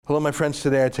Hello, my friends.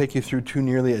 Today I take you through two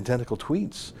nearly identical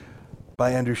tweets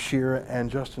by Andrew Scheer and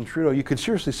Justin Trudeau. You could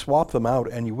seriously swap them out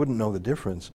and you wouldn't know the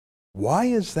difference. Why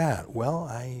is that? Well,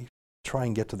 I try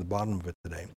and get to the bottom of it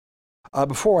today.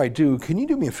 Before I do, can you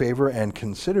do me a favor and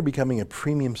consider becoming a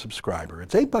premium subscriber?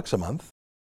 It's $8 a month,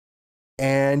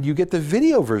 and you get the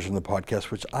video version of the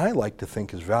podcast, which I like to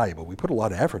think is valuable. We put a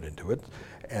lot of effort into it,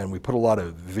 and we put a lot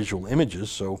of visual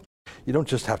images, so you don't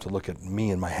just have to look at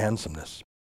me and my handsomeness.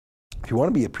 If you want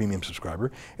to be a premium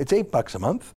subscriber, it's $8 a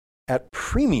month at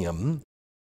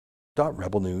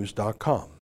premium.rebelnews.com.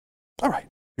 All right,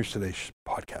 here's today's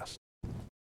podcast.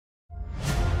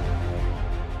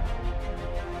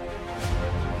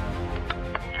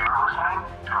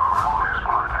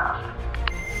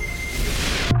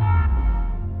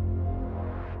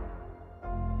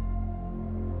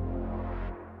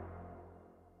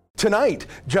 Tonight,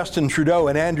 Justin Trudeau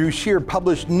and Andrew Scheer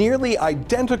published nearly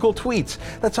identical tweets.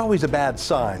 That's always a bad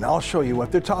sign. I'll show you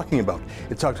what they're talking about.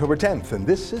 It's October 10th, and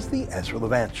this is the Ezra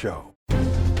Levant Show.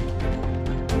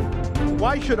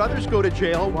 Why should others go to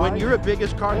jail when you're the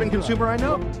biggest carbon consumer I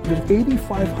know? There's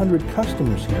 8,500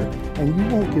 customers here, and you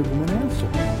won't give them an answer.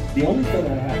 The only thing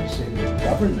I have to say to the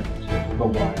government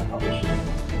about why I publish it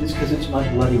is because it's my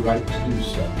bloody right to do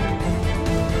so.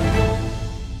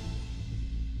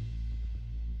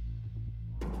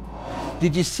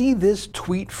 Did you see this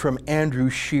tweet from Andrew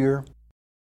Scheer?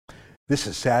 This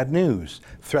is sad news.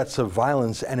 Threats of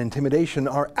violence and intimidation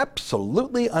are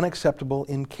absolutely unacceptable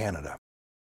in Canada.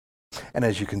 And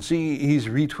as you can see, he's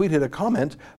retweeted a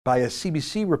comment by a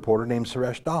CBC reporter named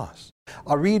Suresh Das.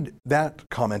 I'll read that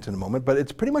comment in a moment, but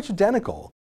it's pretty much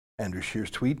identical, Andrew Scheer's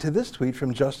tweet, to this tweet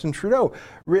from Justin Trudeau,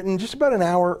 written just about an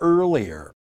hour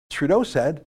earlier. Trudeau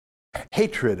said,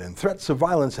 "Hatred and threats of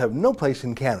violence have no place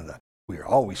in Canada. We are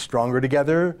always stronger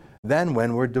together than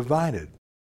when we're divided."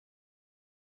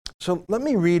 So let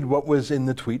me read what was in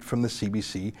the tweet from the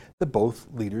CBC that both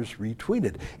leaders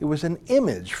retweeted. It was an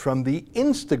image from the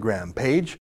Instagram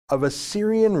page of a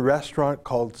Syrian restaurant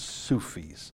called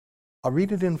Sufi's. I'll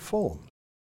read it in full.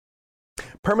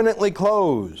 "Permanently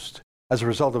closed. As a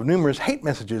result of numerous hate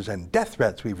messages and death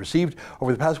threats we've received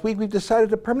over the past week, we've decided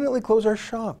to permanently close our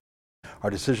shop.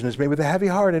 Our decision is made with a heavy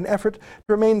heart and effort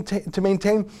to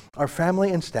maintain our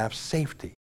family and staff's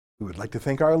safety. We would like to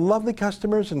thank our lovely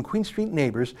customers and Queen Street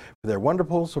neighbors for their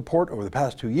wonderful support over the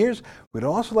past 2 years. We'd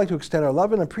also like to extend our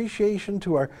love and appreciation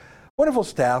to our wonderful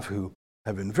staff who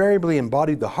have invariably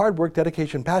embodied the hard work,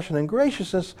 dedication, passion, and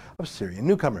graciousness of Syrian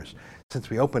newcomers. Since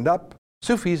we opened up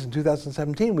Sufi's in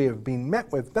 2017, we have been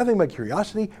met with nothing but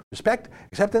curiosity, respect,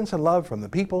 acceptance, and love from the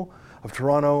people of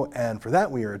Toronto, and for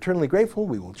that we are eternally grateful.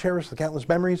 We will cherish the countless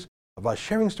memories of us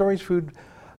sharing stories, food,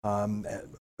 and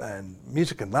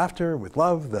music and laughter with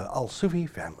love, the Al Sufi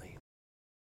family."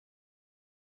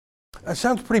 That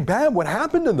sounds pretty bad. What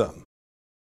happened to them?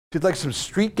 Did like some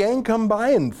street gang come by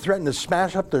and threaten to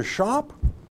smash up their shop?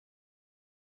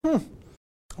 I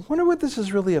wonder what this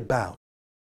is really about.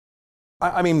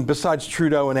 I mean, besides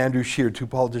Trudeau and Andrew Scheer, two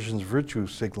politicians virtue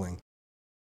signaling,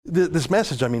 this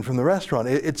message, from the restaurant,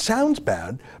 it sounds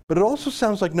bad, but it also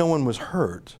sounds like no one was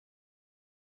hurt.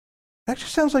 It actually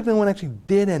sounds like no one actually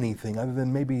did anything other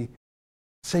than maybe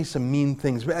say some mean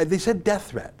things. They said death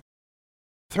threat.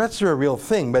 Threats are a real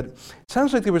thing, but it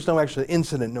sounds like there was no actual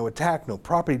incident, no attack, no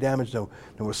property damage, no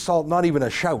assault, not even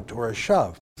a shout or a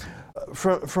shove.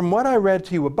 From what I read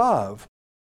to you above,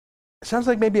 it sounds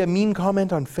like maybe a mean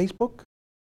comment on Facebook.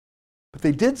 But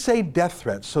they did say death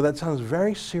threats, so that sounds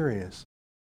very serious.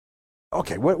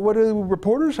 Okay, what do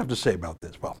reporters have to say about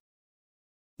this? Well,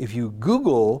 if you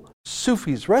Google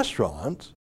Sufi's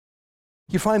restaurant,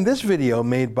 you find this video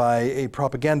made by a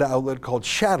propaganda outlet called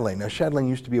Chatelaine. Now, Chatelaine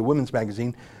used to be a women's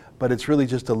magazine, but it's really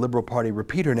just a Liberal Party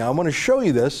repeater now. I want to show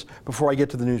you this before I get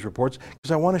to the news reports,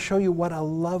 because I want to show you what a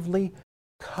lovely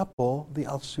couple the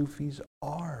Al Sufis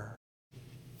are.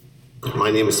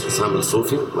 My name is Hussam Al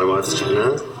Sufi. My wife is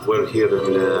Jignaz. We're here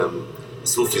in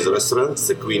Sufi's restaurant,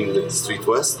 the Queen Street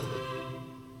West.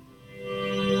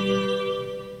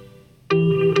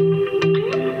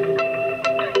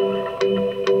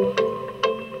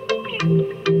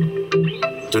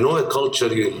 To know a culture,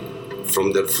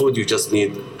 from their food, you just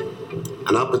need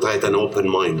an appetite and open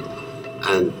mind,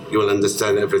 and you will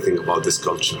understand everything about this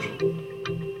culture.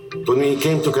 When we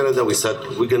came to Canada, we said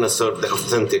we're going to serve the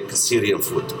authentic Syrian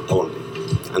food only,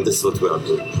 and this is what we are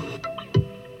doing.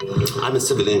 I'm a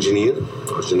civil engineer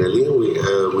originally.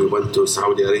 We went to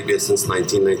Saudi Arabia since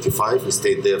 1995. We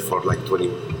stayed there for like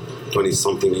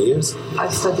 20-something years. I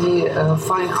study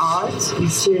fine art in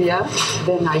Syria.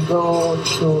 Then I go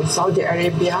to Saudi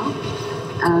Arabia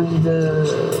and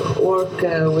work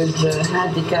with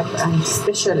handicap and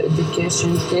special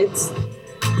education kids.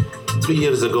 3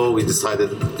 years ago, we decided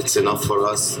it's enough for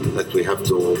us, that we have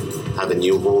to have a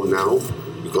new home now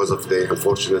because of the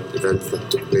unfortunate events that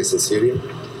took place in Syria.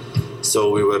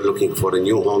 So we were looking for a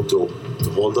new home to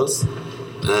hold us,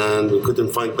 and we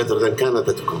couldn't find better than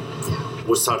Canada to come.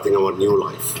 We're starting our new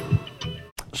life.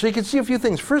 So you can see a few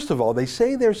things. First of all, they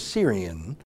say they're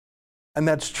Syrian, and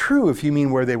that's true if you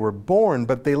mean where they were born,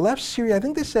 but they left Syria, I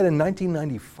think they said in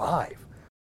 1995.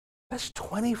 That's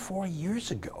 24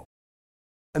 years ago.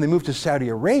 And they moved to Saudi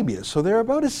Arabia, so they're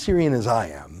about as Syrian as I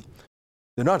am.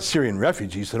 They're not Syrian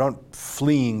refugees, they're not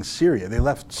fleeing Syria. They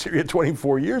left Syria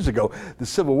 24 years ago. The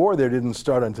civil war there didn't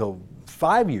start until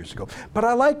 5 years ago. But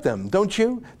I like them, don't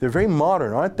you? They're very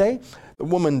modern, aren't they? The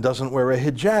woman doesn't wear a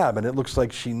hijab, and it looks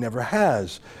like she never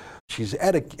has. She's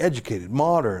educated,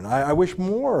 modern. I wish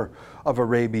more of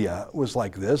Arabia was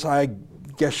like this. I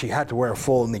guess she had to wear a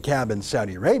full niqab in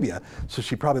Saudi Arabia, so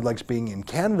she probably likes being in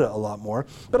Canada a lot more.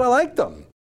 But I like them.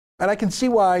 And I can see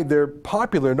why they're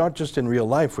popular, not just in real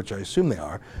life, which I assume they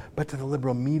are, but to the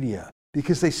liberal media,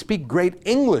 because they speak great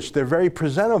English. They're very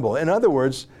presentable. In other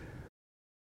words,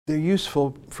 they're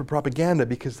useful for propaganda,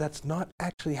 because that's not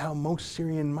actually how most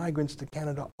Syrian migrants to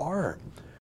Canada are.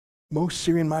 Most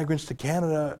Syrian migrants to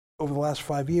Canada over the last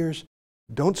 5 years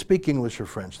don't speak English or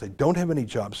French. They don't have any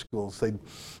job skills.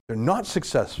 They're not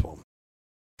successful.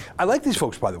 I like these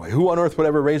folks, by the way. Who on earth would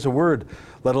ever raise a word,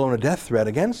 let alone a death threat,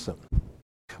 against them?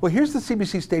 Well, here's the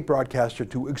CBC state broadcaster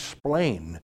to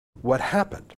explain what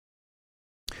happened.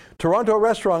 Toronto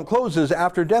restaurant closes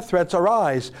after death threats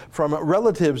arise from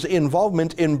relatives'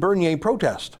 involvement in Bernier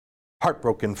protest.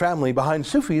 Heartbroken family behind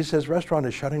Sufi says restaurant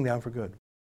is shutting down for good.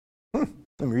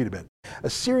 Let me read a bit. A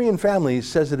Syrian family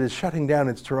says it is shutting down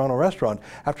its Toronto restaurant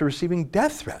after receiving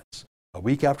death threats a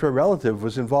week after a relative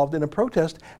was involved in a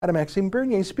protest at a Maxime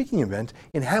Bernier speaking event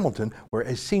in Hamilton, where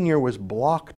a senior was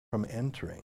blocked from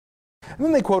entering. And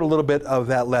then they quote a little bit of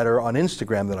that letter on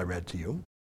Instagram that I read to you.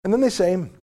 And then they say,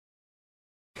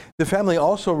 the family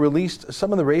also released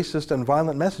some of the racist and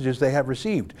violent messages they have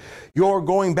received. "You're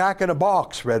going back in a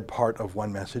box," read part of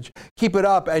one message. "Keep it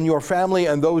up, and your family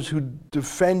and those who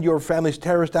defend your family's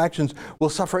terrorist actions will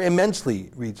suffer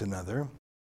immensely," reads another.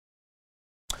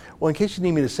 Well, in case you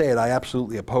need me to say it, I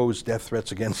absolutely oppose death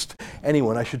threats against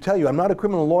anyone. I should tell you, I'm not a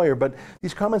criminal lawyer, but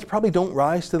these comments probably don't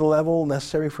rise to the level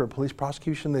necessary for a police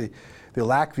prosecution. They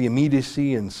lack the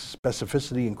immediacy and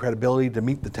specificity and credibility to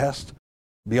meet the test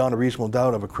beyond a reasonable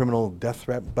doubt of a criminal death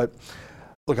threat. But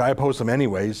look, I oppose them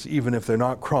anyways, even if they're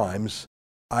not crimes.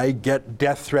 I get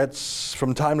death threats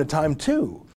from time to time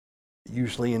too,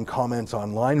 usually in comments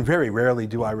online. Very rarely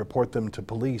do I report them to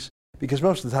police, because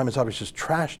most of the time it's obviously just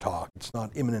trash talk. It's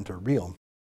not imminent or real.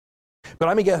 But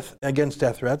I'm against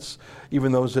death threats,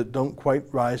 even those that don't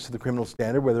quite rise to the criminal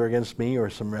standard, whether against me or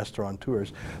some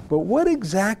restaurateurs. But what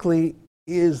exactly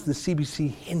is the CBC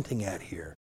hinting at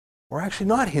here? Or actually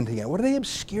not hinting at? What are they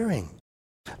obscuring?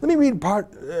 Let me read part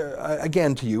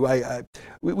again to you.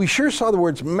 We sure saw the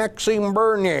words Maxime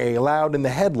Bernier loud in the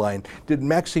headline. Did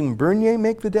Maxime Bernier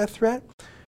make the death threat?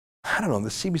 I don't know, the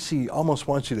CBC almost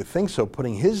wants you to think so,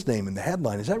 putting his name in the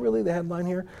headline. Is that really the headline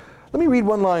here? Let me read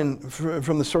one line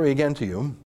from the story again to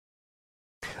you.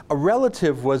 A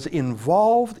relative was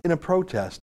involved in a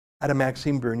protest at a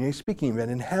Maxime Bernier speaking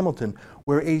event in Hamilton,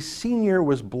 where a senior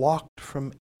was blocked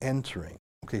from entering.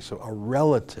 Okay, so a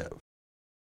relative.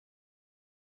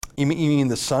 You mean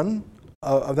the son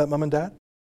of that mom and dad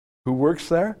who works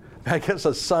there? I guess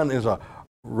a son is a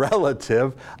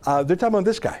relative. They're talking about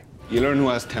this guy. You learn who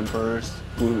has tempers,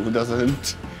 who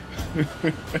doesn't.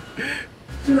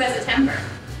 Who has a temper?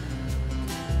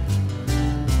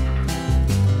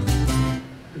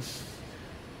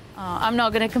 I'm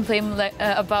not going to complain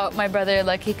about my brother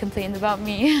like he complained about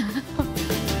me.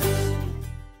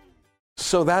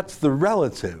 So that's the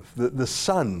relative, the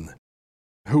son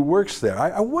who works there.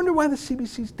 I wonder why the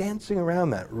CBC's dancing around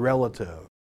that relative.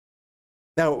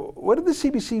 Now, what did the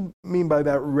CBC mean by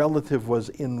that relative was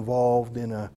involved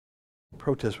in a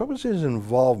protest? What was his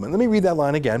involvement? Let me read that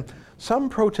line again. Some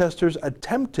protesters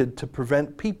attempted to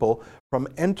prevent people from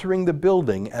entering the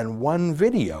building, and one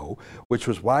video, which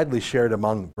was widely shared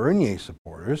among Bernier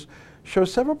supporters,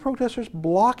 shows several protesters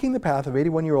blocking the path of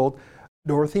 81-year-old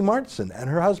Dorothy Martson and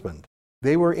her husband.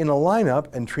 They were in a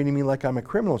lineup and treating me like I'm a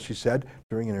criminal, she said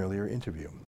during an earlier interview.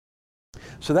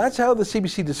 So that's how the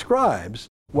CBC describes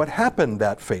what happened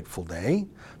that fateful day.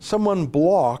 Someone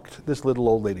blocked this little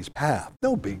old lady's path.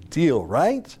 No big deal,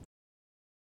 right?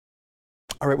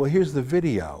 All right, well, here's the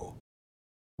video.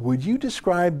 Would you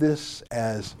describe this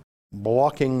as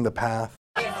blocking the path?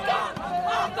 He's gone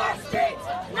off our streets!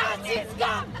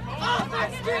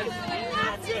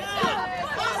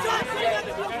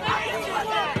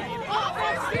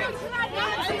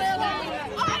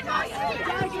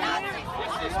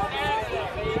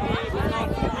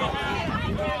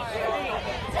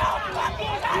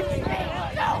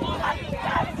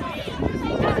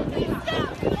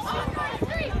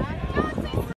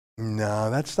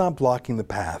 No, that's not blocking the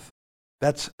path.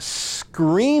 That's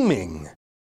screaming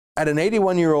at an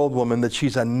 81-year-old woman that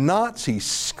she's a Nazi,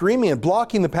 screaming and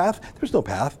blocking the path. There's no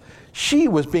path. She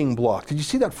was being blocked. Did you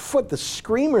see that foot, the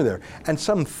screamer there? And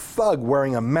some thug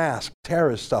wearing a mask,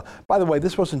 terrorist style. By the way,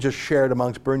 this wasn't just shared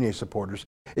amongst Bernier supporters.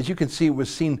 As you can see, it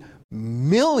was seen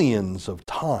millions of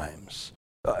times,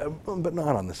 but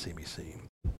not on the CBC.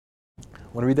 I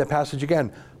want to read that passage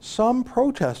again. Some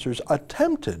protesters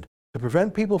attempted to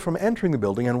prevent people from entering the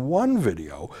building, and one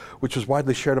video, which was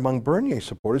widely shared among Bernier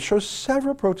supporters, shows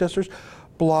several protesters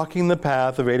blocking the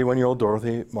path of 81-year-old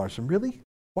Dorothy Marsden. Really?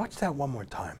 Watch that one more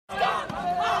time. Stop!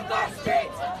 Off our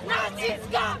streets! Nazis,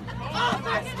 stop! Off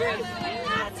our streets!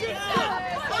 Nazis, stop!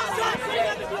 Off our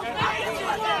streets! Nazis,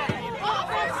 stop! Off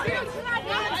our streets!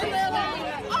 Nazis, stop!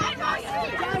 Off our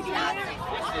streets! Nazis,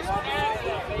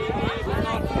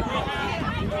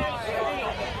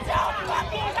 don't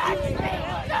fucking touch me!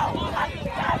 Don't fucking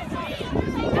touch me!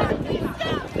 Nazis, stop!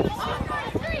 Off our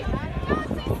streets!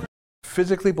 Nazis.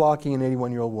 Physically blocking an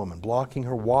 81-year-old woman, blocking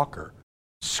her walker,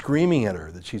 screaming at her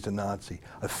that she's a Nazi,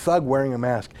 a thug wearing a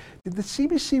mask. Did the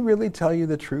CBC really tell you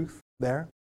the truth there?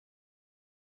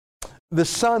 The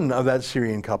son of that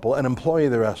Syrian couple, an employee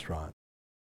of the restaurant,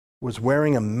 was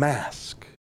wearing a mask.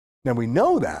 Now we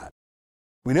know that.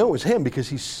 We know it was him because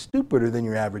he's stupider than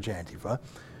your average Antifa.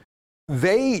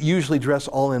 They usually dress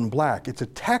all in black. It's a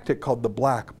tactic called the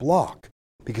black bloc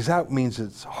because that means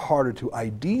it's harder to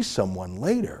ID someone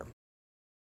later.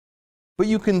 But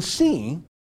you can see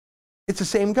it's the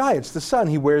same guy. It's the son.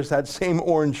 He wears that same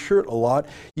orange shirt a lot.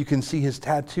 You can see his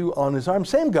tattoo on his arm.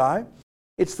 Same guy.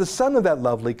 It's the son of that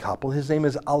lovely couple. His name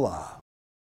is Allah.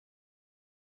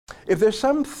 If there's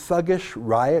some thuggish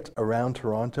riot around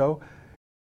Toronto,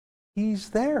 he's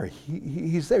there.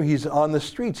 He's there. He's on the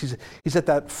streets. He's at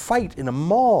that fight in a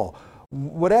mall.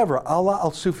 Whatever. Allah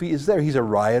al-Sufi is there. He's a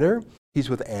rioter. He's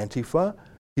with Antifa.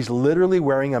 He's literally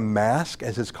wearing a mask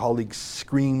as his colleagues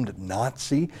screamed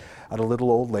Nazi at a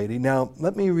little old lady. Now,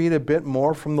 let me read a bit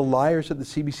more from the liars at the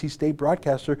CBC state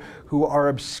broadcaster who are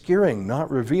obscuring,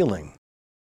 not revealing.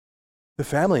 The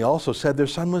family also said their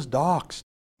son was doxxed,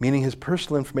 meaning his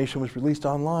personal information was released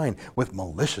online with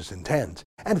malicious intent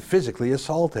and physically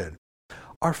assaulted.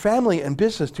 Our family and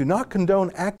business do not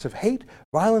condone acts of hate,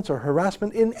 violence, or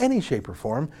harassment in any shape or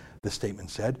form, the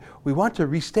statement said. We want to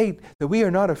restate that we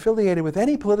are not affiliated with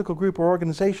any political group or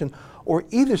organization or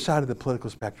either side of the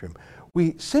political spectrum.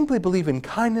 We simply believe in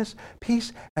kindness,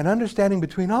 peace, and understanding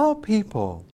between all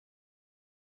people.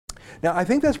 Now, I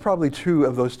think that's probably true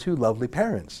of those two lovely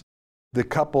parents. The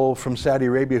couple from Saudi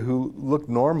Arabia who look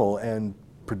normal and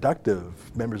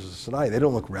productive members of society. They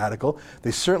don't look radical.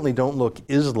 They certainly don't look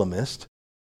Islamist.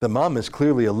 The mom is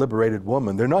clearly a liberated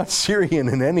woman. They're not Syrian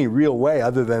in any real way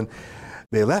other than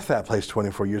they left that place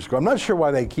 24 years ago. I'm not sure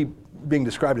why they keep being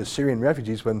described as Syrian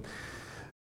refugees when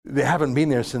they haven't been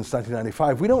there since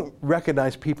 1995. We don't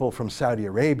recognize people from Saudi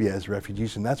Arabia as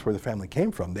refugees, and that's where the family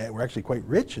came from. They were actually quite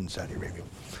rich in Saudi Arabia.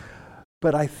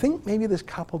 But I think maybe this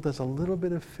couple does a little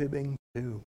bit of fibbing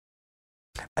too.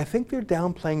 I think they're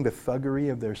downplaying the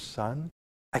thuggery of their son.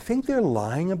 I think they're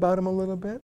lying about him a little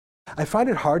bit. I find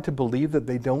it hard to believe that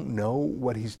they don't know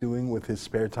what he's doing with his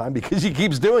spare time because he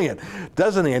keeps doing it,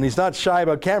 doesn't he? And he's not shy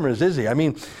about cameras, is he? I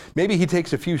mean, maybe he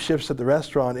takes a few shifts at the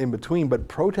restaurant in between, but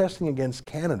protesting against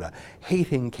Canada,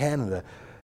 hating Canada,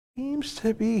 seems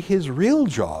to be his real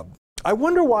job. I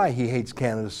wonder why he hates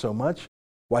Canada so much,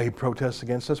 why he protests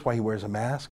against us, why he wears a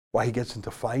mask, why he gets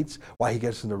into fights, why he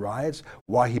gets into riots,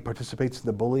 why he participates in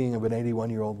the bullying of an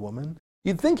 81-year-old woman.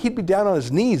 You'd think he'd be down on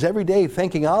his knees every day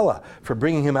thanking Allah for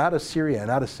bringing him out of Syria and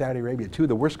out of Saudi Arabia, two of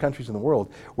the worst countries in the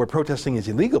world, where protesting is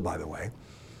illegal, by the way,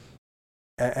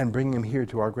 and bringing him here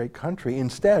to our great country.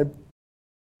 Instead,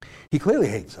 he clearly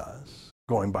hates us,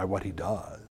 going by what he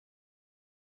does.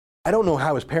 I don't know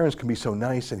how his parents can be so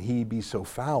nice and he be so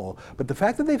foul, but the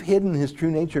fact that they've hidden his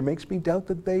true nature makes me doubt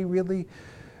that they really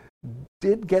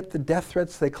did get the death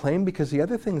threats they claim, because the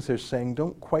other things they're saying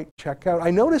don't quite check out. I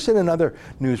noticed in another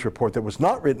news report that was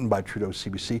not written by Trudeau's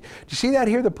CBC, do you see that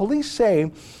here? The police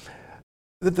say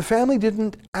that the family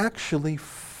didn't actually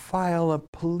file a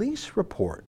police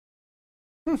report.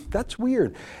 That's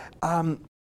weird.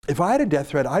 If I had a death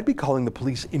threat, I'd be calling the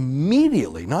police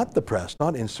immediately, not the press,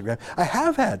 not Instagram. I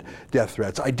have had death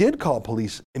threats. I did call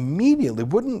police immediately.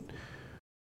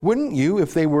 Wouldn't you,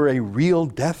 if they were a real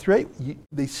death threat?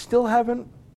 They still haven't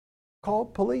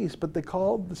called police, but they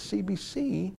called the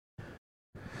CBC.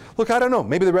 Look, I don't know.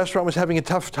 Maybe the restaurant was having a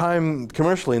tough time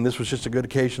commercially, and this was just a good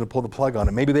occasion to pull the plug on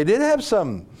it. Maybe they did have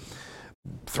some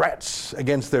threats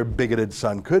against their bigoted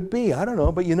son. Could be. I don't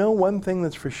know. But you know one thing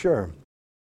that's for sure.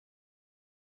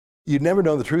 You'd never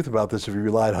know the truth about this if you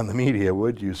relied on the media,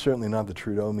 would you? Certainly not the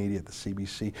Trudeau media at the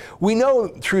CBC. We know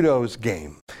Trudeau's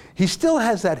game. He still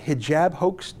has that hijab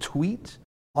hoax tweet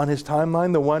on his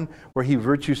timeline, the one where he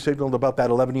virtue signaled about that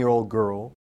 11-year-old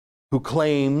girl who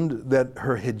claimed that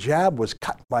her hijab was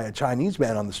cut by a Chinese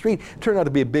man on the street. It turned out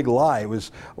to be a big lie. It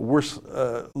was a worse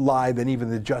lie than even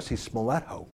the Jussie Smollett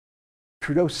hoax.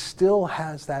 Trudeau still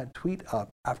has that tweet up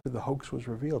after the hoax was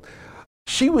revealed.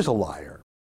 She was a liar,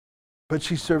 but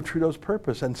she served Trudeau's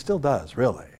purpose and still does,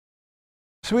 really.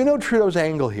 So we know Trudeau's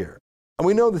angle here, and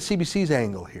we know the CBC's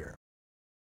angle here.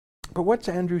 But what's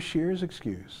Andrew Scheer's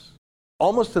excuse?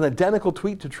 Almost an identical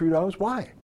tweet to Trudeau's.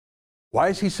 Why? Why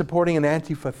is he supporting an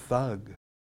Antifa thug?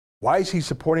 Why is he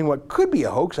supporting what could be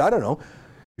a hoax? I don't know.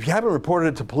 If you haven't reported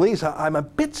it to police, I'm a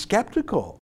bit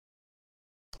skeptical.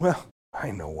 Well,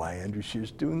 I know why Andrew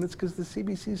Scheer's doing this, because the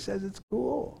CBC says it's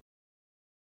cool.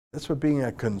 That's what being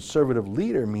a conservative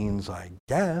leader means, I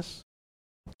guess.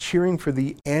 Cheering for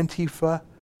the Antifa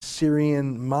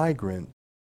Syrian migrant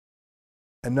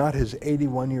and not his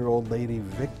 81-year-old lady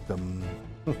victim.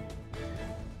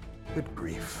 Good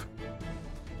grief.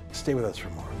 Stay with us for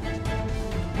more.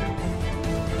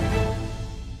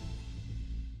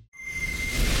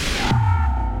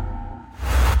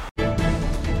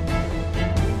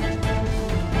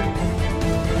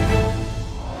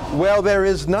 Well, there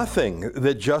is nothing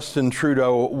that Justin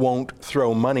Trudeau won't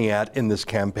throw money at in this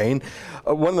campaign.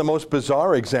 One of the most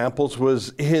bizarre examples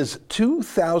was his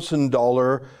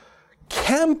 $2,000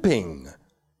 camping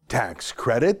tax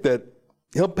credit that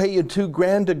he'll pay you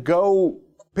 $2,000 to go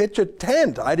pitch a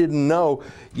tent. I didn't know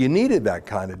you needed that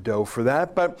kind of dough for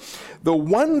that. But the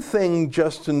one thing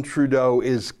Justin Trudeau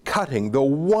is cutting, the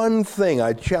one thing,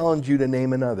 I challenge you to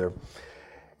name another,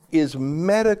 is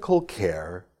medical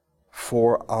care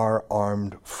for our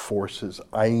armed forces.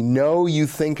 I know you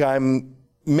think I'm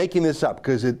making this up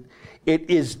because it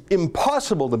is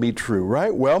impossible to be true,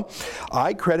 right? Well,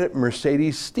 I credit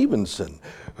Mercedes Stevenson,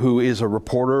 who is a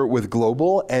reporter with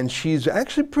Global, and she's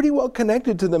actually pretty well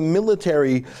connected to the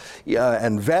military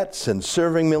and vets and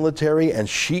serving military, and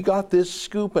she got this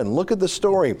scoop, and look at the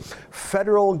story.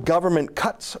 Federal government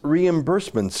cuts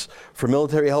reimbursements for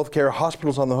military health care,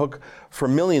 hospitals on the hook for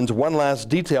millions. One last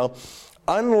detail.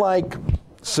 Unlike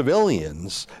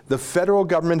civilians, the federal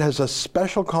government has a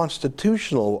special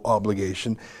constitutional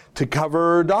obligation to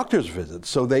cover doctor's visits.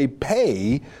 So they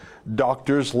pay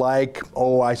doctors like,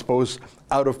 I suppose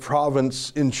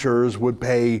out-of-province insurers would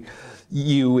pay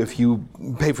you if you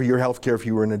pay for your health care if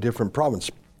you were in a different province.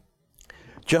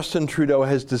 Justin Trudeau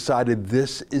has decided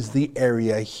this is the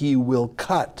area he will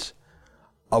cut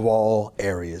of all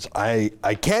areas. I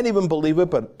can't even believe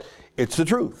it, but it's the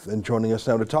truth. And joining us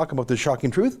now to talk about this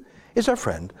shocking truth is our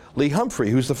friend Lee Humphrey,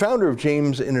 who's the founder of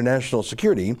James International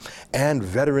Security and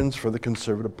Veterans for the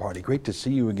Conservative Party. Great to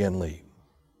see you again, Lee.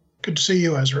 Good to see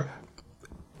you, Ezra.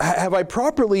 Have I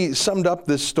properly summed up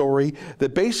this story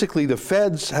that basically the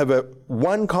feds have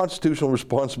one constitutional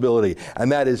responsibility, and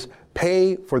that is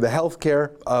pay for the health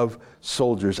care of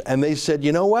soldiers? And they said,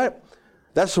 you know what?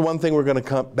 That's the one thing we're going to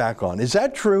come back on. Is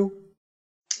that true?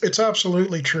 It's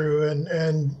absolutely true.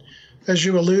 And as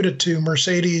you alluded to,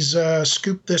 Mercedes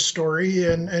scooped this story,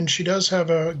 and she does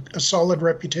have a solid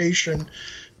reputation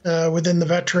within the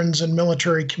veterans and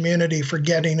military community for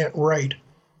getting it right.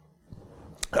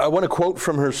 I want to quote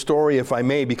from her story, if I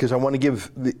may, because I want to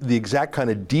give the exact kind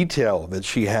of detail that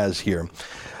she has here.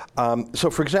 So,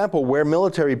 for example, where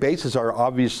military bases are,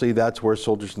 obviously that's where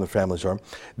soldiers and their families are.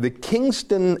 The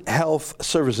Kingston Health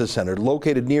Services Center,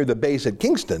 located near the base at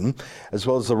Kingston, as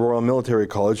well as the Royal Military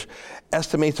College,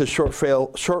 estimates a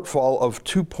shortfall of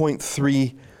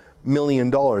 $2.3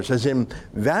 million, as in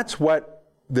that's what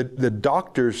the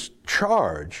doctors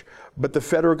charge. But the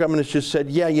federal government has just said,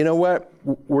 yeah, you know what,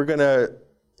 we're going to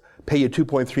pay you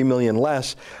 $2.3 million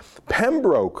less.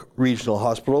 Pembroke Regional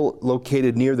Hospital,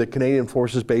 located near the Canadian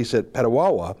Forces Base at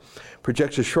Petawawa,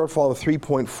 projects a shortfall of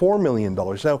 $3.4 million.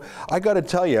 Now, I got to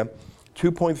tell you,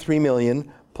 $2.3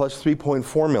 million plus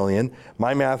 $3.4 million,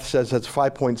 my math says that's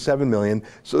 $5.7 million,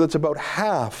 so that's about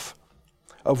half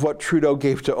of what Trudeau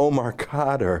gave to Omar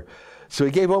Khadr. So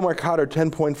he gave Omar Khadr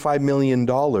 $10.5 million,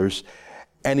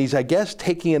 and he's, I guess,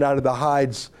 taking it out of the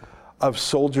hides of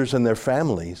soldiers and their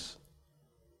families.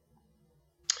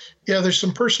 Yeah, there's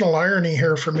some personal irony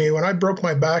here for me. When I broke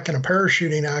my back in a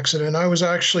parachuting accident, I was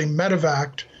actually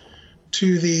medevaced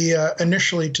to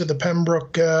initially to the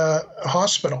Pembroke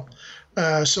Hospital.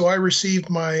 So I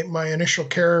received my initial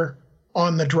care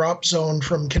on the drop zone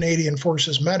from Canadian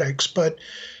Forces medics. But,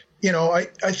 you know,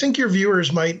 I think your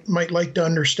viewers might like to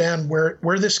understand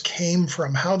where this came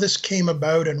from, how this came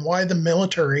about, and why the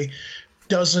military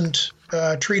doesn't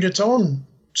treat its own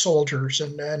soldiers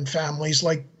and families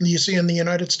like you see in the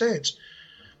United States.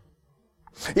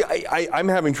 Yeah, I'm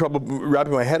having trouble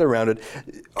wrapping my head around it.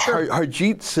 Sure.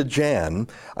 Harjit Sajjan,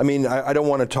 I mean, I don't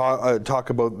want to talk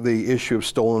about the issue of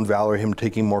stolen valor, him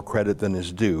taking more credit than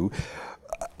is due.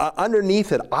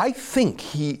 Underneath it, I think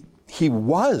he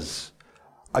was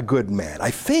a good man.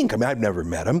 I mean, I've never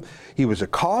met him. He was a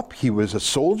cop. He was a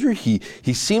soldier. He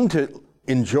seemed to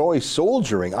enjoy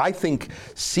soldiering. I think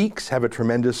Sikhs have a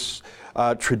tremendous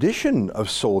tradition of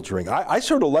soldiering. I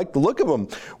sort of liked the look of him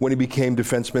when he became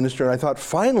defense minister, and I thought,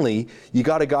 finally, you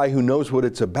got a guy who knows what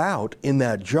it's about in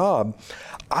that job.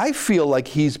 I feel like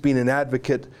he's been an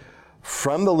advocate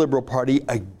from the Liberal Party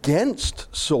against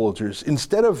soldiers,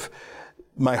 instead of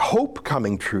my hope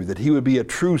coming true that he would be a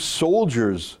true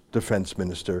soldier's defense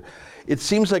minister. It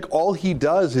seems like all he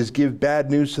does is give bad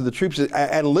news to the troops.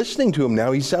 And listening to him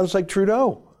now, he sounds like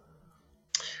Trudeau.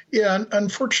 Yeah,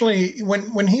 unfortunately,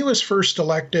 when he was first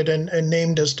elected and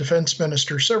named as defense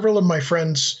minister, several of my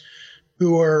friends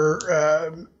who are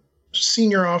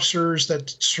senior officers that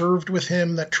served with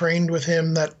him, that trained with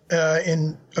him, that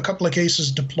in a couple of cases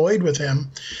deployed with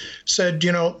him, said,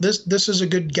 this is a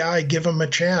good guy, give him a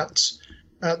chance.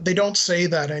 They don't say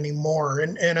that anymore.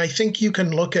 And I think you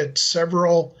can look at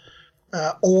several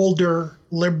older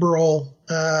Liberal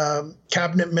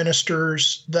cabinet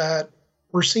ministers that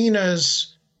were seen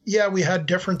as, yeah, we had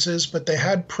differences, but they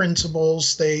had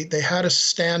principles. They had a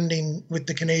standing with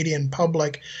the Canadian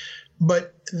public,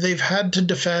 but they've had to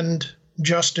defend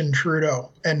Justin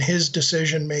Trudeau and his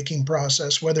decision-making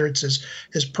process, whether it's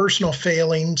his personal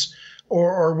failings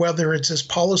or whether it's his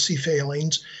policy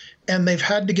failings. And they've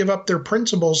had to give up their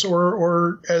principles,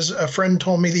 or as a friend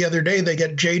told me the other day, they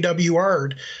get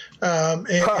JWR'd.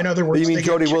 In other words, you mean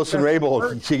Jody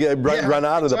Wilson-Raybould? She get run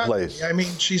out of the place. I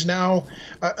mean, she's now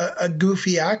a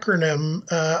goofy acronym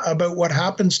about what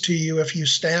happens to you if you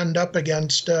stand up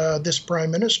against this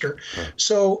prime minister.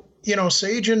 So,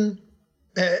 Sajjan,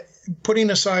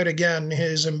 putting aside again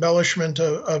his embellishment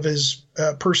of his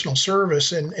personal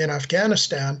service in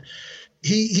Afghanistan,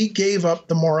 he gave up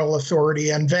the moral authority,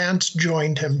 and Vance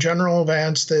joined him. General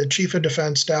Vance, the chief of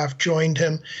defense staff, joined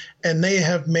him, and they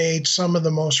have made some of the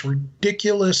most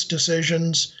ridiculous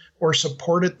decisions or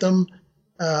supported them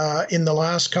in the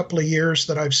last couple of years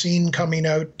that I've seen coming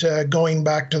out, going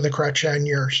back to the Chrétien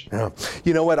years. Yeah.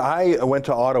 You know what? I went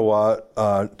to Ottawa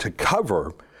to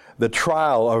cover the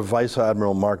trial of Vice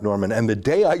Admiral Mark Norman, and the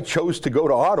day I chose to go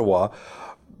to Ottawa,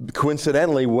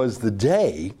 coincidentally, was the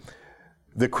day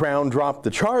the Crown dropped the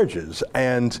charges,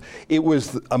 and it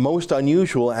was a most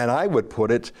unusual, and I would put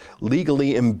it,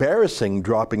 legally embarrassing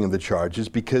dropping of the charges,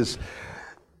 because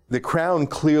the Crown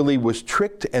clearly was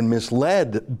tricked and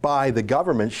misled by the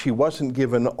government. She wasn't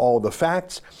given all the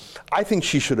facts. I think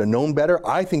she should have known better.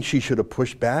 I think she should have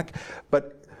pushed back,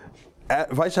 but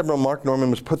Vice Admiral Mark Norman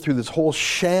was put through this whole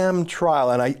sham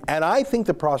trial, and I think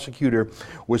the prosecutor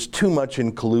was too much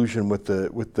in collusion with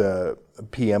the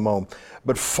PMO.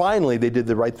 But finally, they did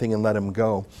the right thing and let him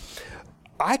go.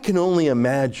 I can only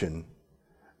imagine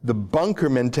the bunker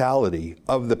mentality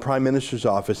of the Prime Minister's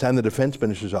office and the Defense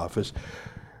Minister's office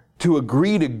to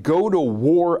agree to go to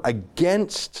war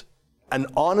against an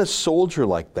honest soldier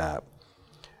like that.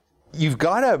 You've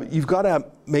got to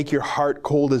make your heart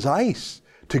cold as ice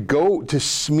to go to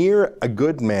smear a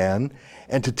good man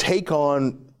and to take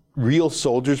on real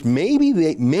soldiers. Maybe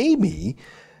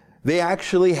they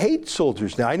actually hate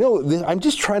soldiers. Now, I know I'm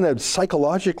just trying to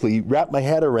psychologically wrap my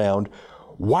head around,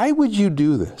 why would you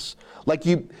do this? Let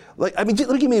me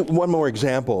give me one more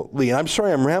example, Lee, and I'm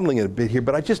sorry I'm rambling a bit here,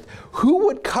 but who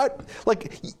would cut,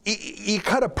 you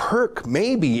cut a perk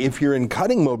maybe if you're in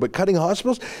cutting mode, but cutting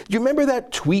hospitals? Do you remember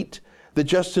that tweet that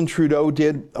Justin Trudeau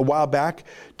did a while back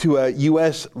to a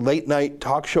U.S. late-night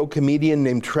talk show comedian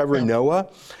named Trevor Noah,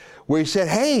 where he said,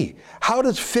 hey, how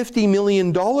does $50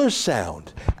 million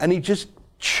sound? And he just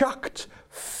chucked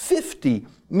 $50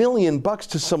 million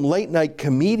to some late-night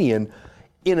comedian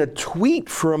in a tweet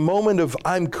for a moment of,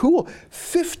 I'm cool.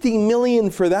 $50 million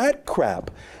for that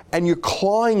crap. And you're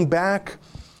clawing back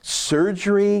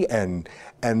surgery and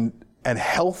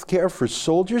health care for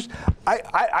soldiers. I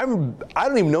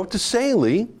don't even know what to say,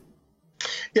 Lee.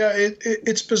 Yeah,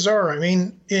 it's bizarre. I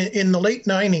mean, in the late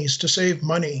 90s, to save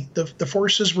money, the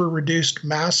forces were reduced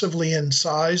massively in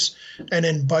size and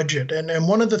in budget. And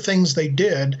one of the things they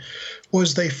did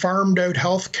was they farmed out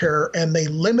healthcare, and they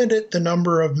limited the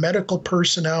number of medical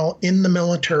personnel in the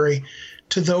military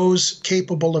to those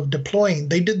capable of deploying.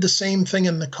 They did the same thing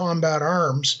in the combat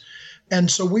arms. And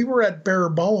so we were at bare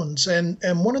bones. And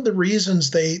one of the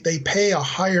reasons they pay a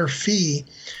higher fee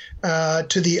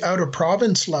to the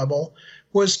out-of-province level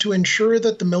was to ensure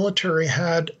that the military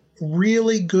had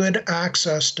really good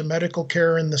access to medical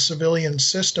care in the civilian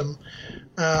system,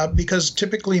 because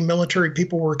typically military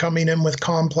people were coming in with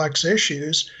complex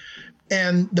issues,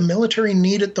 and the military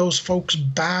needed those folks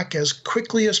back as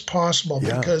quickly as possible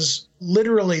because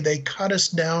literally they cut us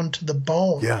down to the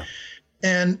bone. Yeah.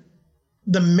 And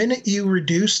the minute you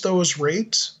reduce those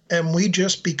rates and we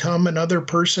just become another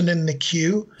person in the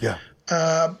queue,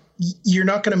 you're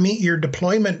not going to meet your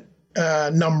deployment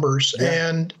numbers. Yeah.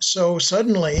 And so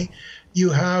suddenly you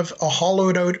have a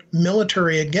hollowed out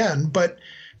military again. But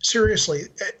seriously,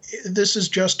 this is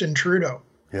Justin Trudeau.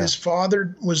 Yeah. His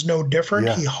father was no different.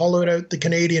 Yeah. He hollowed out the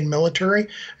Canadian military.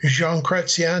 Jean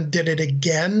Chrétien did it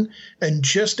again. And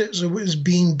just as it was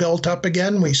being built up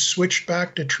again, we switched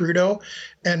back to Trudeau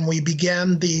and we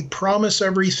began the promise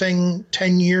everything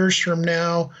 10 years from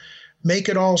now, make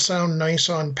it all sound nice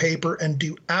on paper and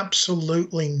do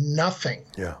absolutely nothing.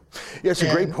 Yeah. Yeah, it's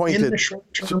a great point. In the short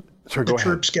term, the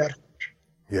troops get hurt.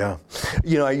 Yeah.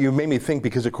 You know, you made me think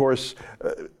because, of course,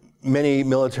 many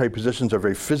military positions are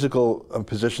very physical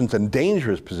positions and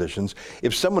dangerous positions.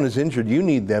 If someone is injured, you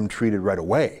need them treated right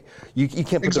away. You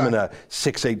can't put them in a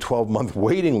 6, 8, 12-month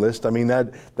waiting list. I mean,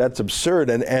 that's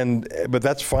absurd. But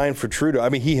that's fine for Trudeau. I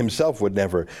mean, he himself would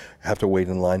never have to wait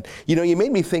in line. You know, you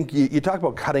made me think, you talk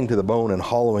about cutting to the bone and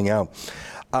hollowing out.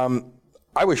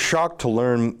 I was shocked to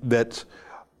learn that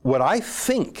what I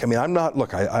think, I mean, I'm not,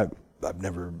 look, I've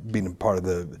never been a part of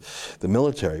the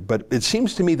military, but it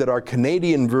seems to me that our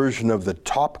Canadian version of the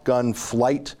Top Gun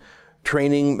flight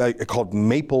training called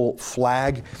Maple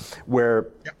Flag, where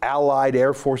Allied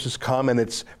Air Forces come and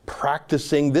it's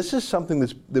practicing. This is something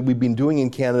that we've been doing in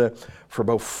Canada for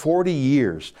about 40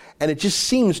 years. And it just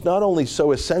seems not only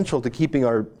so essential to keeping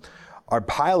our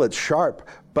pilots sharp,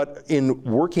 but in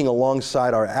working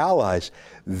alongside our allies.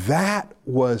 That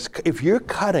was, if you're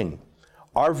cutting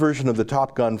our version of the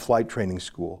Top Gun flight training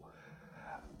school,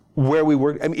 where we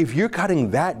work, I mean, if you're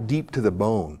cutting that deep to the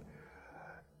bone,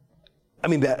 I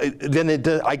mean,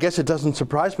 I guess it doesn't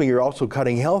surprise me you're also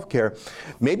cutting healthcare.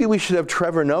 Maybe we should have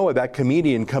Trevor Noah, that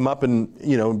comedian, come up and,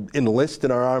 enlist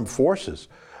in our armed forces.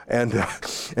 And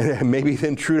maybe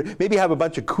then Trudeau, maybe have a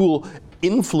bunch of cool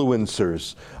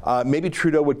influencers. Maybe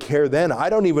Trudeau would care then. I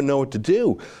don't even know what to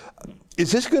do.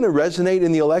 Is this going to resonate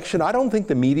in the election? I don't think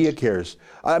the media cares.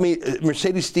 I mean,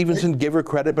 Mercedes Stephenson, give her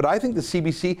credit, but I think the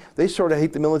CBC, they sort of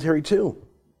hate the military too.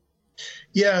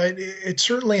 Yeah, it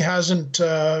certainly hasn't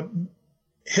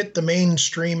hit the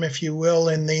mainstream, if you will,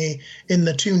 in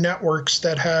the two networks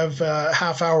that have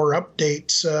half-hour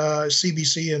updates,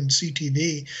 CBC and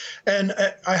CTV. And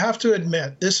I have to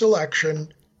admit, this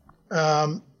election,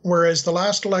 whereas the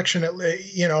last election,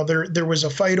 there was a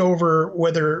fight over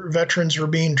whether veterans were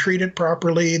being treated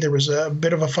properly. There was a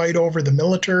bit of a fight over the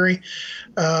military.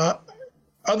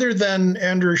 Other than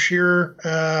Andrew Scheer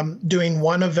doing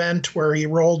one event where he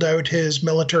rolled out his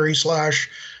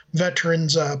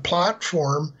military/veterans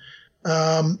platform,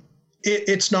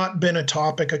 it's not been a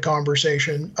topic of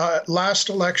conversation. Last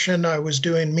election, I was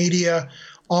doing media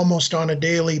almost on a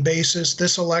daily basis.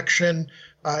 This election,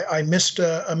 I missed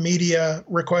a media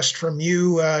request from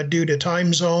you due to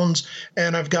time zones,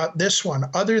 and I've got this one.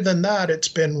 Other than that, it's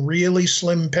been really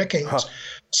slim pickings. Huh.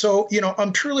 So,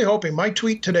 I'm truly hoping. My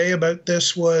tweet today about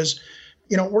this was,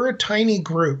 we're a tiny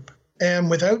group, and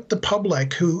without the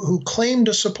public who claim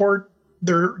to support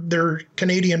their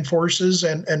Canadian forces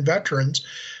and veterans,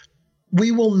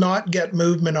 we will not get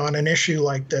movement on an issue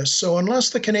like this. So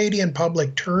unless the Canadian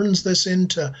public turns this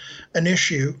into an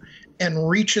issue and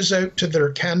reaches out to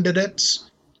their candidates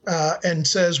and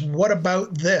says, what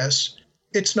about this?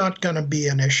 It's not going to be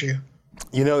an issue.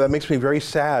 That makes me very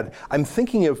sad. I'm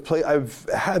thinking of I've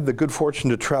had the good fortune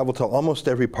to travel to almost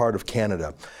every part of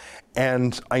Canada.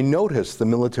 And I noticed the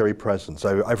military presence.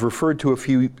 I've referred to a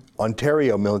few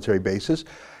Ontario military bases.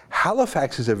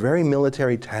 Halifax is a very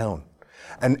military town.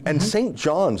 And St.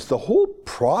 John's, the whole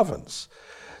province,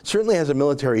 certainly has a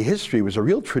military history. It was a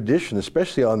real tradition,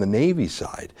 especially on the Navy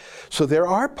side. So there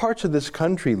are parts of this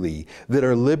country, Lee, that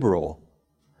are liberal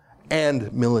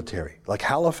and military, like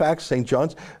Halifax, St.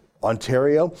 John's,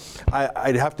 Ontario.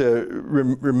 I'd have to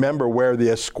remember where the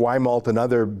Esquimalt and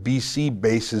other BC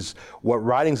bases, what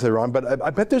ridings they're on, but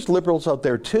I bet there's liberals out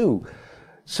there too.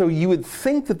 So you would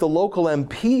think that the local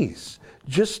MPs,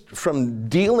 just from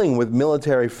dealing with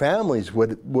military families,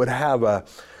 would have a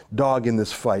dog in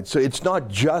this fight. So it's not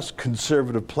just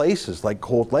conservative places like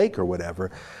Cold Lake or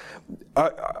whatever.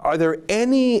 Are there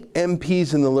any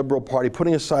MPs in the Liberal Party,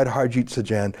 putting aside Harjit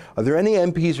Sajjan, are there any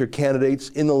MPs or candidates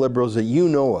in the Liberals that you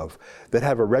know of that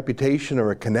have a reputation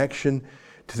or a connection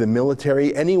to the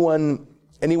military? Anyone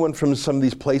anyone from some of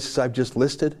these places I've just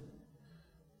listed?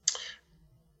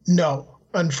 No.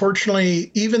 Unfortunately,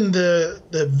 even the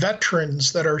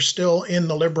veterans that are still in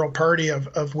the Liberal Party,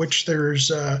 of which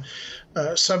there's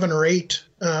 7 or 8,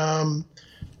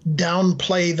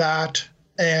 downplay that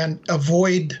and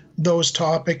avoid those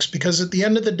topics, because at the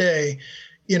end of the day,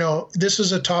 you know, this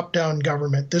is a top-down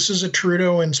government. This is a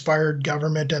Trudeau-inspired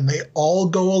government, and they all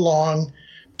go along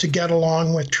to get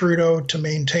along with Trudeau to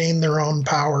maintain their own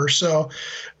power. So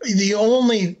the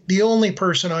only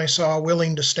person I saw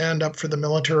willing to stand up for the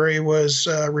military was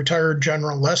retired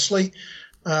General Leslie,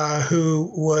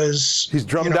 who was... He's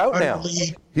drummed out now.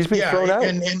 He's been thrown out.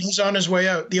 And he's on his way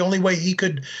out. The only way he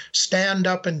could stand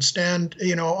up and stand,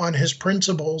 you know, on his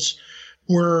principles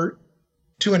were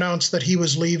to announce that he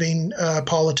was leaving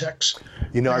politics.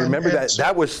 You know, I remember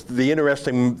that was the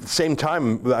interesting, same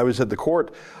time I was at the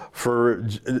court for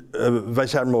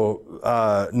Vice Admiral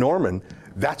Norman.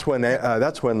 That's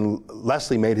when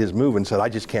Leslie made his move and said, I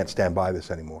just can't stand by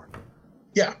this anymore.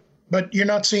 Yeah, but you're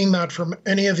not seeing that from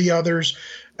any of the others.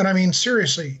 And I mean,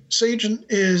 seriously, Sajjan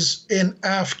is an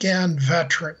Afghan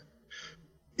veteran.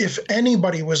 If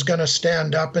anybody was going to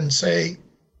stand up and say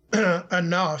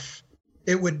enough,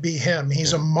 it would be him.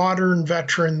 He's a modern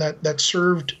veteran that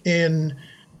served in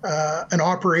an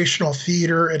operational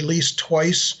theater at least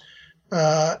twice.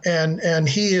 And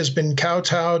he has been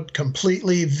kowtowed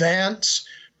completely. Vance,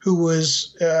 who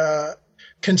was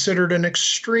considered an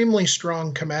extremely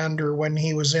strong commander when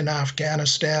he was in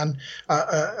Afghanistan,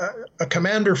 a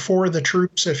commander for the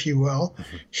troops, if you will,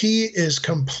 he is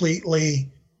completely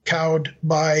cowed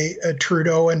by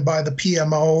Trudeau and by the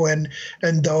PMO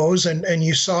and those, and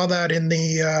you saw that in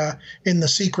the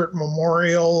secret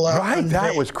memorial. Right,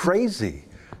 that was crazy.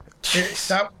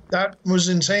 That was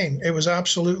insane. It was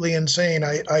absolutely insane.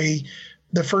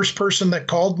 The first person that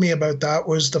called me about that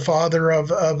was the father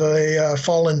of a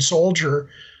fallen soldier,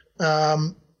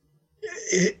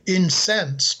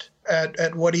 incensed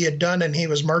at what he had done, and he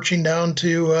was marching down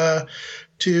to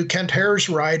Kent Hare's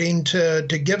riding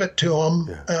to give it to him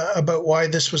about why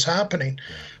this was happening.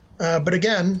 But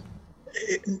again,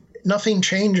 nothing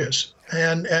changes,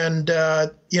 and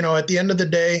you know, at the end of the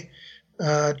day,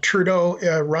 Trudeau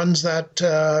runs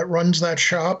that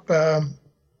shop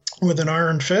with an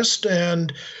iron fist,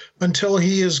 and until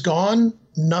he is gone,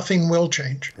 nothing will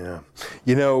change. Yeah,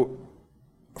 you know,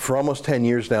 for almost 10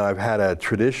 years now, I've had a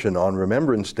tradition on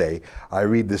Remembrance Day. I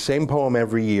read the same poem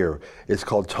every year. It's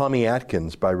called Tommy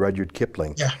Atkins by Rudyard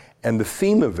Kipling. Yeah. And the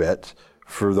theme of it,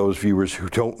 for those viewers who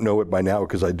don't know it by now,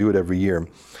 because I do it every year,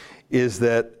 is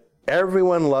that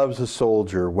everyone loves a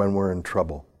soldier when we're in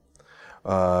trouble.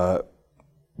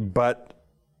 But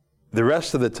the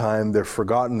rest of the time, they're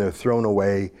forgotten, they're thrown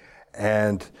away,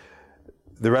 and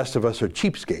the rest of us are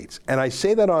cheapskates. And I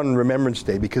say that on Remembrance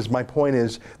Day because my point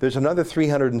is there's another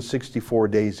 364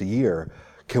 days a year.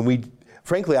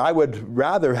 Frankly, I would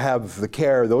rather have the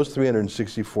care those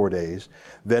 364 days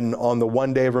than on the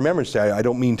one day of Remembrance Day. I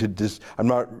don't mean I'm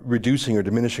not reducing or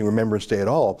diminishing Remembrance Day at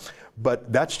all,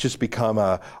 but that's just become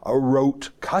a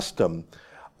rote custom.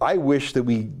 I wish that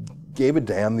we gave a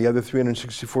damn the other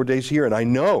 364 days a year. And I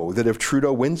know that if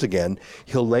Trudeau wins again,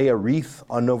 he'll lay a wreath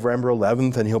on November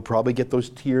 11th and he'll probably get those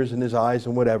tears in his eyes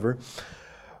and whatever.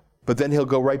 But then he'll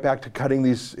go right back to cutting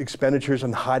these expenditures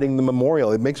and hiding the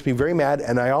memorial. It makes me very mad,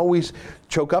 and I always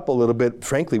choke up a little bit,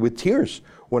 frankly, with tears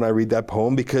when I read that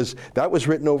poem, because that was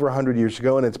written over 100 years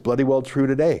ago and it's bloody well true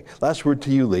today. Last word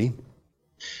to you, Lee.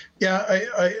 Yeah,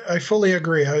 I fully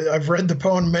agree. I've read the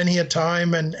poem many a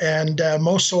time, and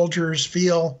most soldiers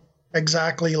feel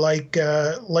exactly like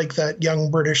that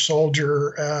young British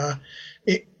soldier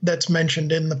that's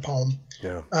mentioned in the poem.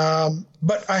 Yeah.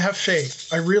 But I have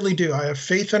faith. I really do. I have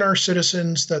faith in our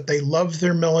citizens that they love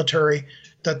their military,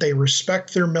 that they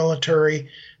respect their military,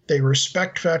 they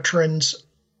respect veterans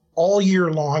all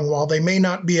year long. While they may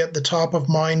not be at the top of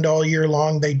mind all year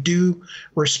long, they do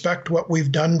respect what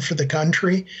we've done for the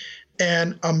country.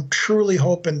 And I'm truly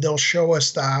hoping they'll show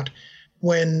us that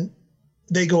when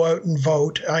they go out and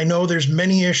vote. I know there's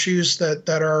many issues that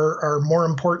are more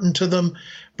important to them,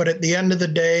 but at the end of the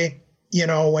day, you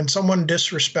know, when someone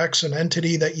disrespects an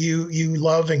entity that you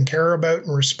love and care about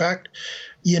and respect,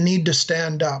 you need to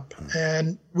stand up.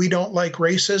 And we don't like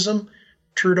racism.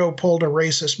 Trudeau pulled a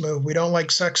racist move. We don't like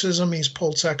sexism. He's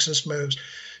pulled sexist moves.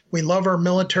 We love our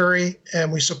military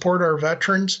and we support our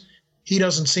veterans. He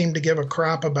doesn't seem to give a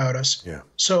crap about us. Yeah.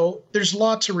 So there's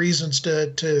lots of reasons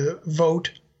to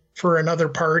vote for another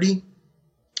party,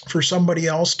 for somebody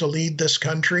else to lead this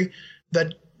country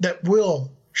that will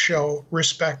show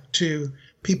respect to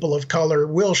people of color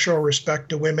will show respect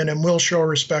to women and will show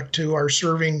respect to our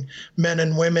serving men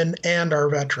and women and our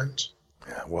veterans.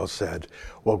 Yeah, well said.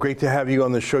 Well, great to have you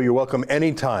on the show. You're welcome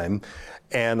anytime.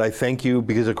 And I thank you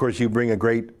because, of course, you bring a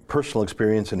great personal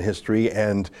experience in history,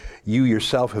 and you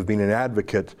yourself have been an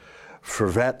advocate for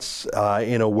vets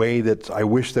in a way that I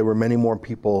wish there were many more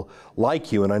people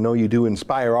like you. And I know you do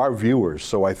inspire our viewers,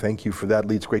 so I thank you for that.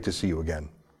 Lee, it's great to see you again.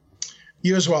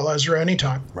 You as well, Ezra,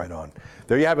 anytime. Right on.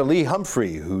 There you have it, Lee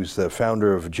Humphrey, who's the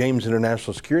founder of James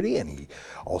International Security, and he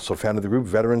also founded the group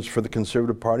Veterans for the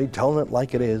Conservative Party, telling it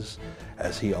like it is,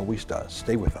 as he always does.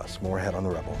 Stay with us. More ahead on The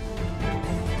Rebel.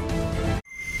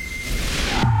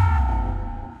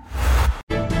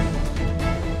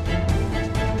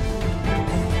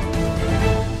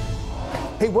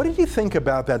 Hey, what did you think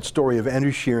about that story of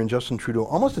Andrew Scheer and Justin Trudeau,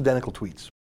 almost identical tweets?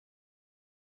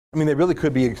 I mean, they really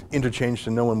could be interchanged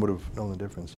and no one would have known the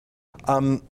difference.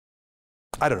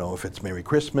 I don't know if it's Merry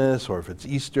Christmas or if it's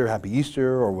Easter, Happy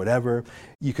Easter or whatever.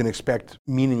 You can expect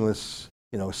meaningless,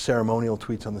 ceremonial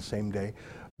tweets on the same day.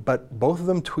 But both of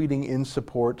them tweeting in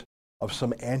support of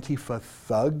some Antifa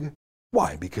thug.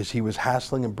 Why? Because he was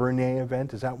hassling a Bernier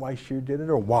event? Is that why Scheer did it?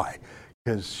 Or why?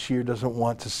 Because Scheer doesn't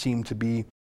want to seem to be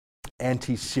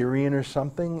anti-Syrian or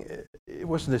something? It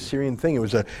wasn't a Syrian thing. It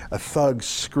was a thug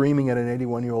screaming at an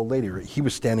 81-year-old lady. He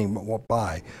was standing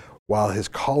by while his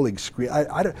colleagues screamed.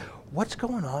 What's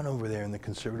going on over there in the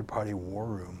Conservative Party war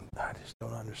room? I just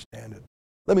don't understand it.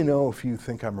 Let me know if you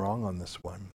think I'm wrong on this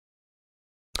one.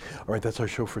 All right, that's our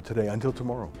show for today. Until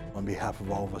tomorrow, on behalf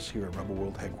of all of us here at Rebel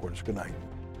World Headquarters, good night.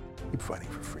 Keep fighting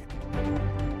for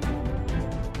freedom.